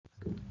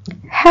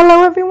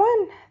Hello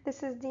everyone,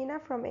 this is Dina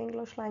from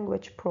English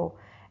Language Pro.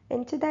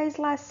 In today's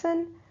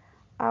lesson,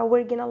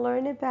 we're going to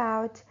learn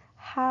about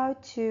how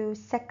to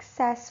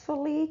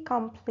successfully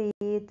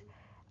complete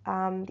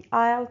the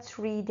IELTS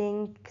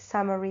reading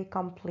summary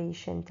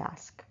completion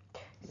task.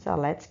 So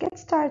let's get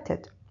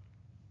started.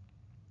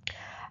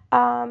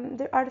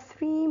 There are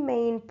three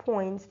main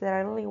points that I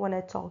really want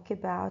to talk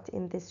about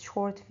in this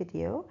short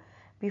video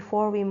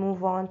before we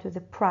move on to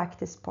the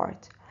practice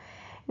part.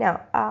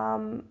 Now,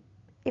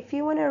 if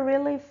you want to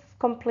really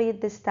complete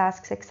this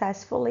task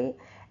successfully,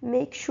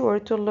 make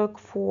sure to look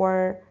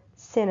for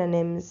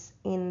synonyms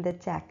in the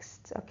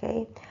text,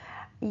 okay?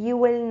 You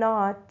will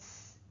not,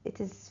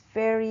 it is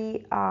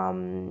very,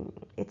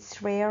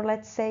 it's rare,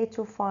 let's say,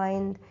 to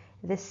find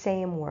the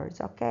same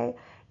words, okay?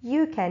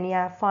 You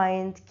can,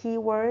 find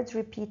keywords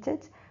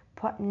repeated,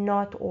 but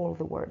not all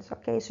the words,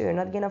 okay? So you're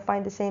not gonna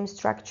find the same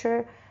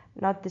structure,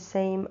 not the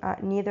same,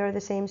 neither the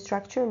same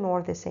structure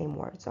nor the same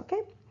words,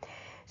 okay?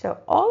 So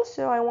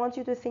also I want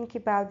you to think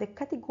about the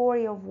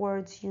category of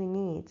words you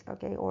need,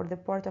 okay, or the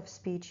part of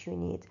speech you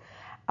need.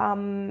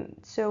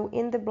 So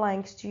in the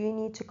blanks, do you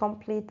need to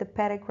complete the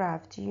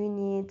paragraph? Do you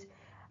need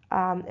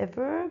a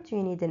verb? Do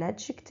you need an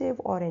adjective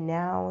or a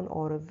noun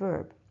or a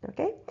verb?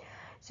 Okay.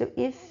 So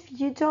if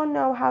you don't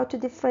know how to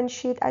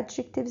differentiate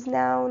adjectives,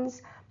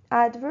 nouns,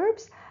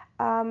 adverbs,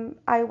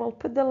 I will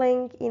put the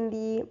link in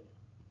the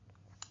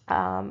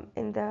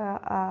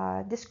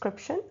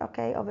description,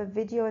 okay, of a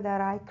video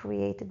that I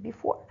created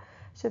before,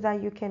 so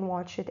that you can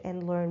watch it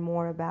and learn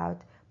more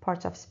about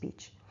parts of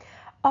speech.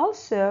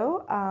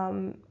 Also,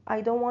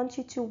 I don't want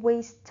you to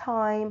waste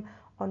time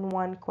on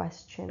one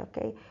question,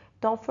 okay?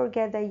 Don't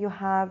forget that you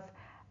have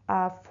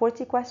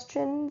 40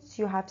 questions,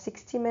 you have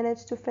 60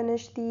 minutes to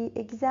finish the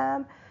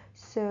exam.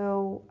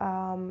 So,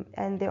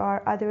 and there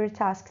are other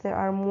tasks that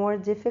are more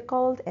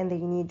difficult and they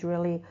need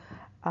really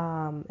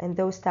and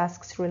those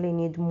tasks really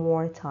need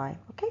more time,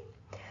 okay?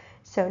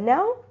 So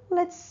now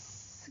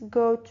let's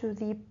go to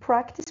the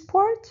practice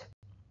part.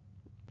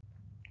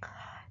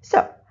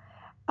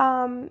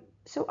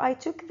 So I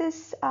took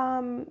this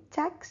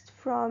text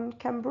from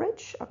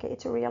Cambridge, okay,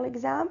 it's a real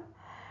exam,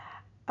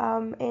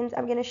 and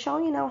I'm going to show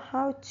you now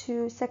how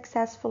to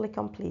successfully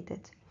complete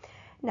it.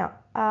 Now,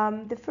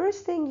 the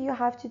first thing you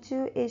have to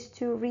do is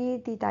to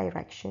read the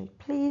direction.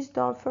 Please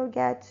don't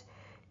forget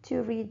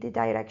to read the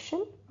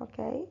direction,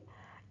 okay?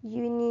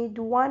 You need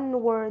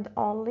one word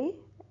only,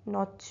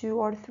 not two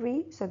or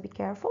three, so be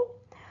careful.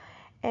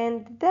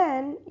 And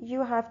then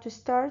you have to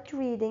start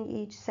reading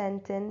each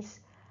sentence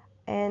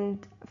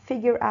and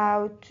figure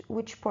out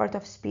which part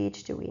of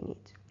speech do we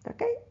need,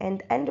 okay?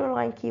 And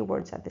underline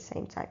keywords at the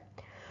same time.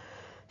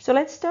 So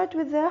let's start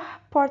with the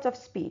part of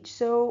speech.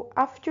 So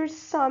after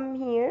some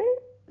here,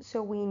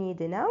 so we need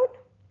a noun,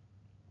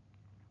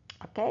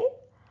 okay?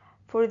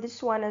 For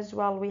this one as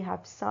well, we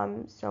have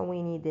some, so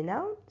we need a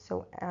noun.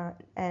 So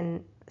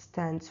N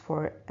stands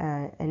for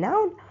a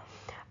noun.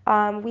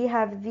 We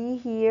have the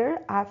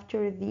here.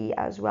 After the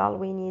as well,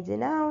 we need a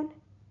noun.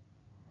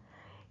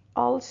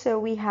 Also,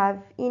 we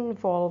have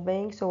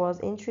involving. So was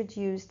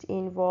introduced,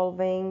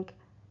 involving.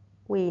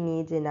 We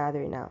need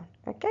another noun.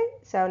 Okay.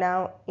 So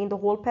now in the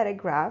whole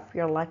paragraph,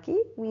 you're lucky.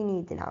 We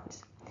need the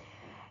nouns.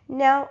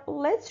 Now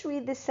let's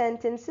read the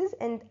sentences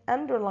and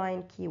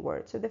underline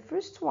keywords. So the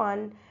first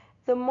one,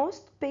 the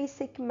most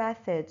basic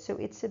method. So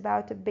it's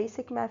about a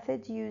basic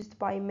method used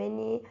by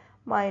many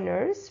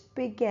miners,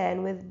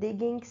 began with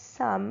digging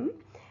some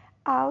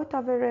out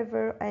of a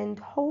river and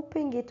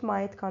hoping it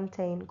might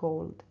contain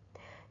gold.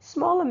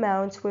 Small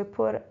amounts were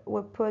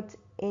put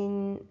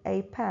in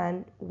a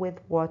pan with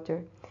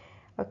water.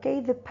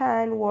 Okay, the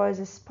pan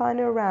was spun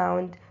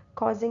around,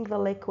 causing the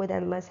liquid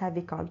and less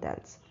heavy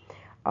contents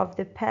of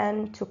the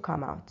pan to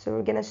come out. So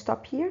we're gonna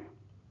stop here.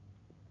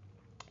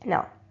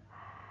 Now,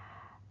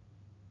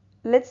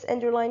 let's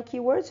underline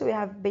keywords. So we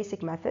have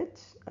basic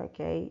methods,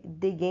 okay,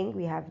 digging,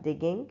 we have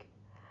digging,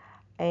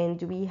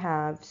 and we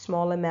have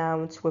small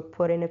amounts were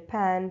put in a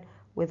pan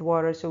with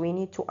water. So we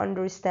need to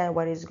understand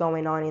what is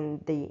going on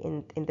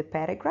in the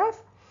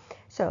paragraph.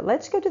 So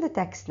let's go to the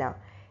text now.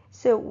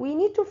 So we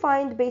need to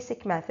find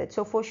basic methods.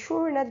 So for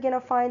sure we're not gonna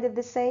find it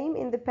the same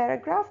in the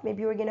paragraph.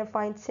 Maybe we're gonna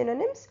find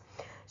synonyms.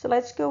 So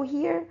let's go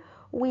here.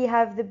 We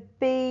have the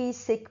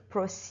basic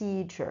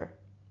procedure,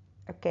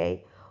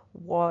 okay,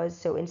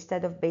 so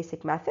instead of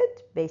basic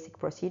method, basic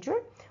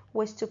procedure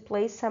was to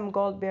place some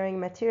gold-bearing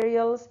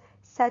materials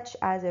such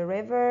as a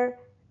river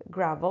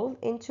gravel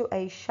into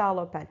a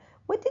shallow pan.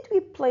 What did we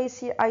place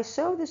here? I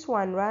saw this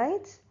one,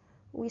 right?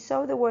 We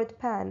saw the word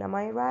pan, am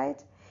I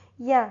right?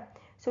 Yeah,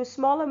 so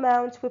small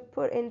amounts were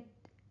put in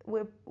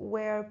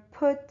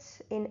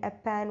a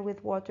pan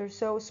with water.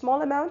 So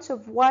small amounts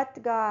of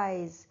what,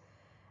 guys?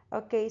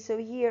 Okay, so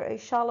here a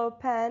shallow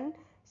pan,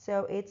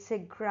 so it's a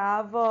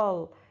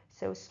gravel.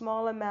 So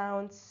small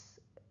amounts,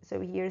 so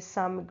here's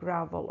some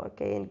gravel,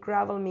 okay? And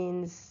gravel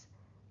means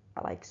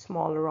like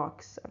small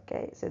rocks,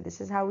 okay? So this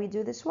is how we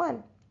do this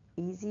one.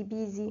 Easy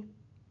peasy.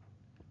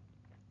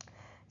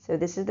 So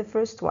this is the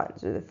first one.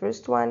 So the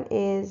first one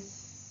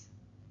is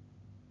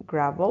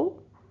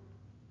gravel.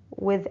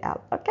 with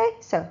L. Okay,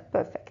 so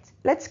perfect.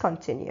 Let's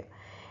continue.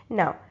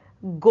 Now,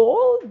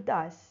 gold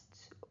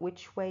dust,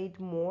 which weighed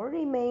more,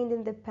 remained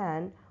in the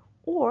pan,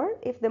 or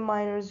if the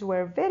miners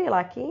were very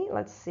lucky,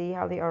 let's see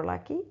how they are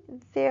lucky,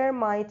 there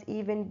might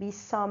even be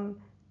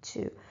some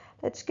too.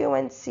 Let's go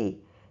and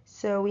see.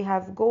 So we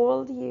have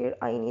gold here.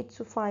 I need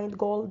to find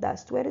gold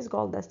dust. Where is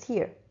gold dust?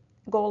 Here.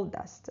 Gold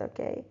dust,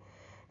 okay.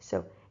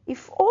 So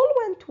if all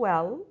went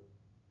well,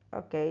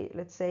 okay,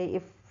 let's say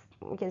if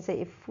we can say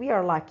if we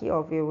are lucky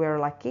or if we were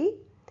lucky,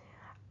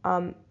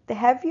 the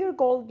heavier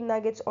gold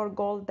nuggets or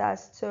gold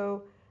dust,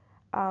 so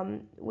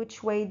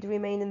which weight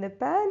remain in the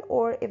pan,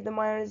 or if the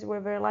miners were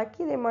very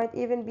lucky, there might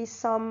even be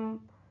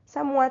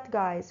somewhat,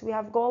 guys. We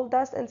have gold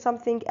dust and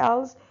something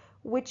else,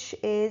 which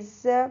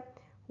is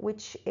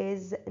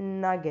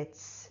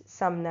nuggets,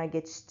 some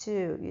nuggets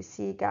too. You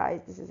see,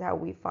 guys, this is how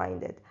we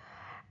find it.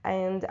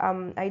 And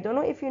I don't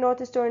know if you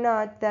noticed or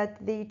not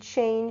that they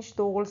changed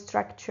the whole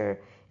structure.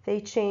 They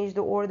changed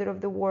the order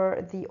of the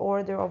word, the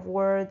order of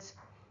words,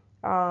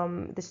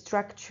 the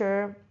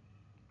structure,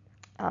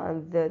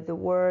 the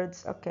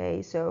words.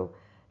 Okay, so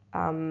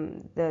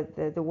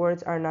the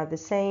words are not the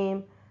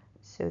same,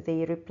 so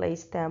they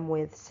replaced them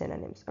with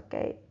synonyms.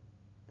 Okay,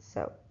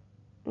 so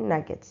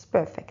nuggets,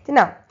 perfect.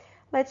 Now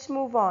let's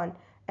move on.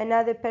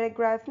 Another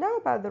paragraph now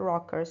about the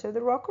rocker. So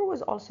the rocker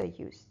was also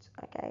used.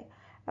 Okay,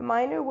 a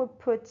miner would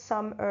put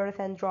some earth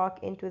and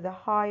rock into the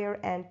higher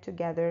end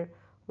together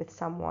with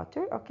some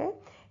water. Okay,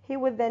 he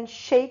would then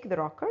shake the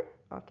rocker.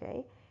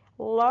 Okay,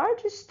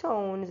 large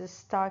stones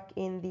stuck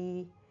in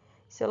the,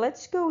 so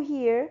let's go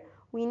here.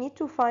 We need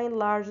to find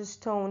large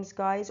stones,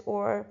 guys,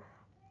 or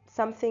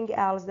something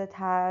else that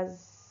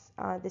has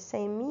the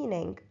same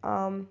meaning.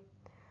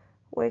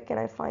 Where can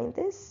I find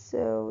this?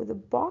 So the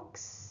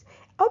box,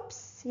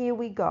 oops, here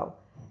we go.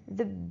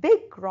 The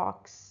big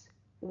rocks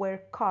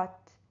were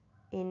caught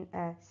in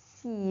a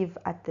sieve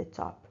at the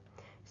top.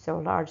 So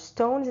large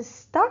stones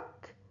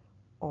stuck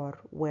or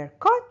were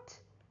caught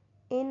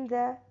in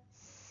the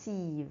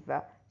sieve.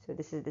 So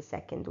this is the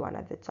second one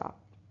at the top.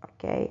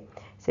 Okay,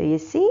 so you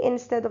see,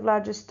 instead of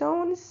larger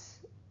stones,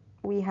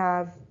 we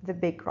have the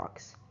big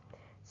rocks.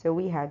 So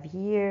we have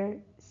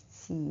here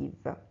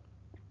sieve.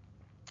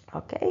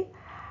 Okay,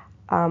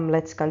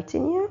 let's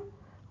continue.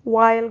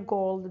 While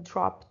gold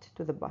dropped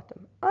to the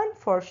bottom.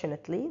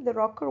 Unfortunately, the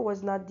rocker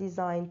was not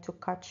designed to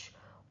catch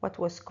what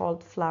was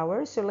called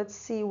flour. So let's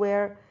see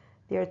where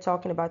they are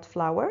talking about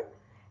flour.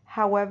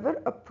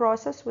 However, a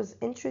process was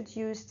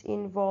introduced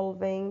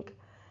involving,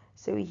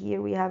 so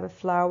here we have a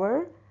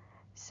flour.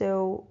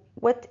 So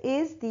what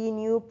is the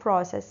new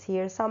process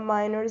here? Some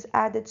miners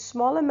added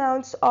small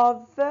amounts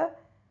of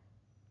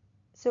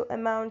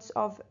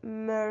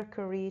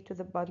mercury to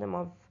the bottom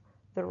of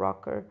the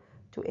rocker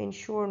to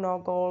ensure no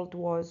gold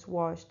was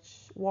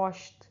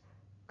washed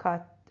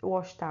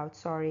out,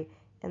 sorry,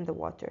 in the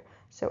water.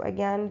 So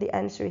again, the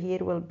answer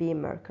here will be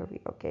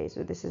mercury. Okay,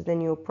 so this is the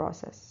new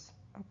process.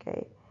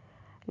 Okay,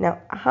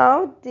 now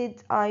how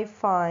did I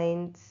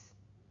find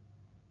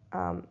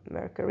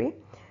mercury?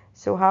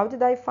 So how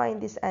did I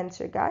find this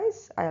answer,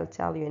 guys? I'll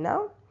tell you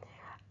now.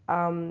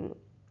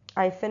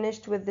 I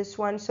finished with this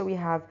one, so we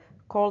have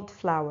cold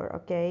flour.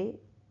 Okay,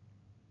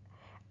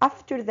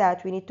 after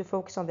that we need to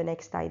focus on the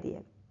next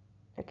idea.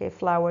 Okay,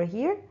 flour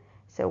here.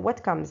 So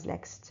what comes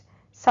next?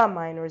 Some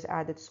miners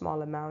added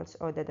small amounts,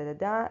 or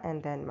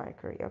and then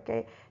mercury.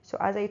 Okay, so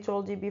as I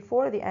told you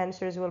before, the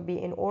answers will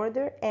be in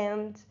order,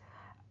 and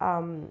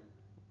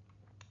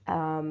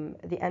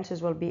the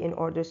answers will be in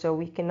order, so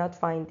we cannot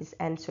find this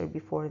answer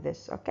before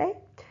this. Okay,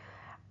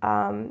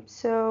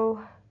 so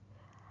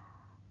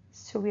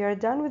we are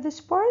done with this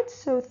part.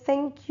 So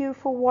thank you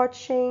for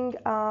watching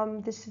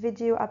this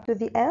video up to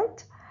the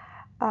end.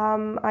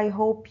 I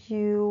hope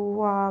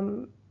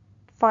you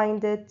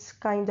found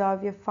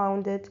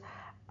it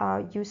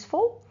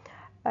useful.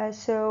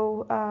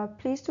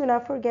 Please do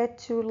not forget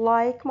to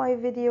like my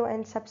video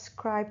and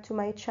subscribe to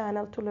my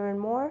channel to learn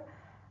more.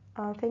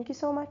 Thank you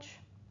so much.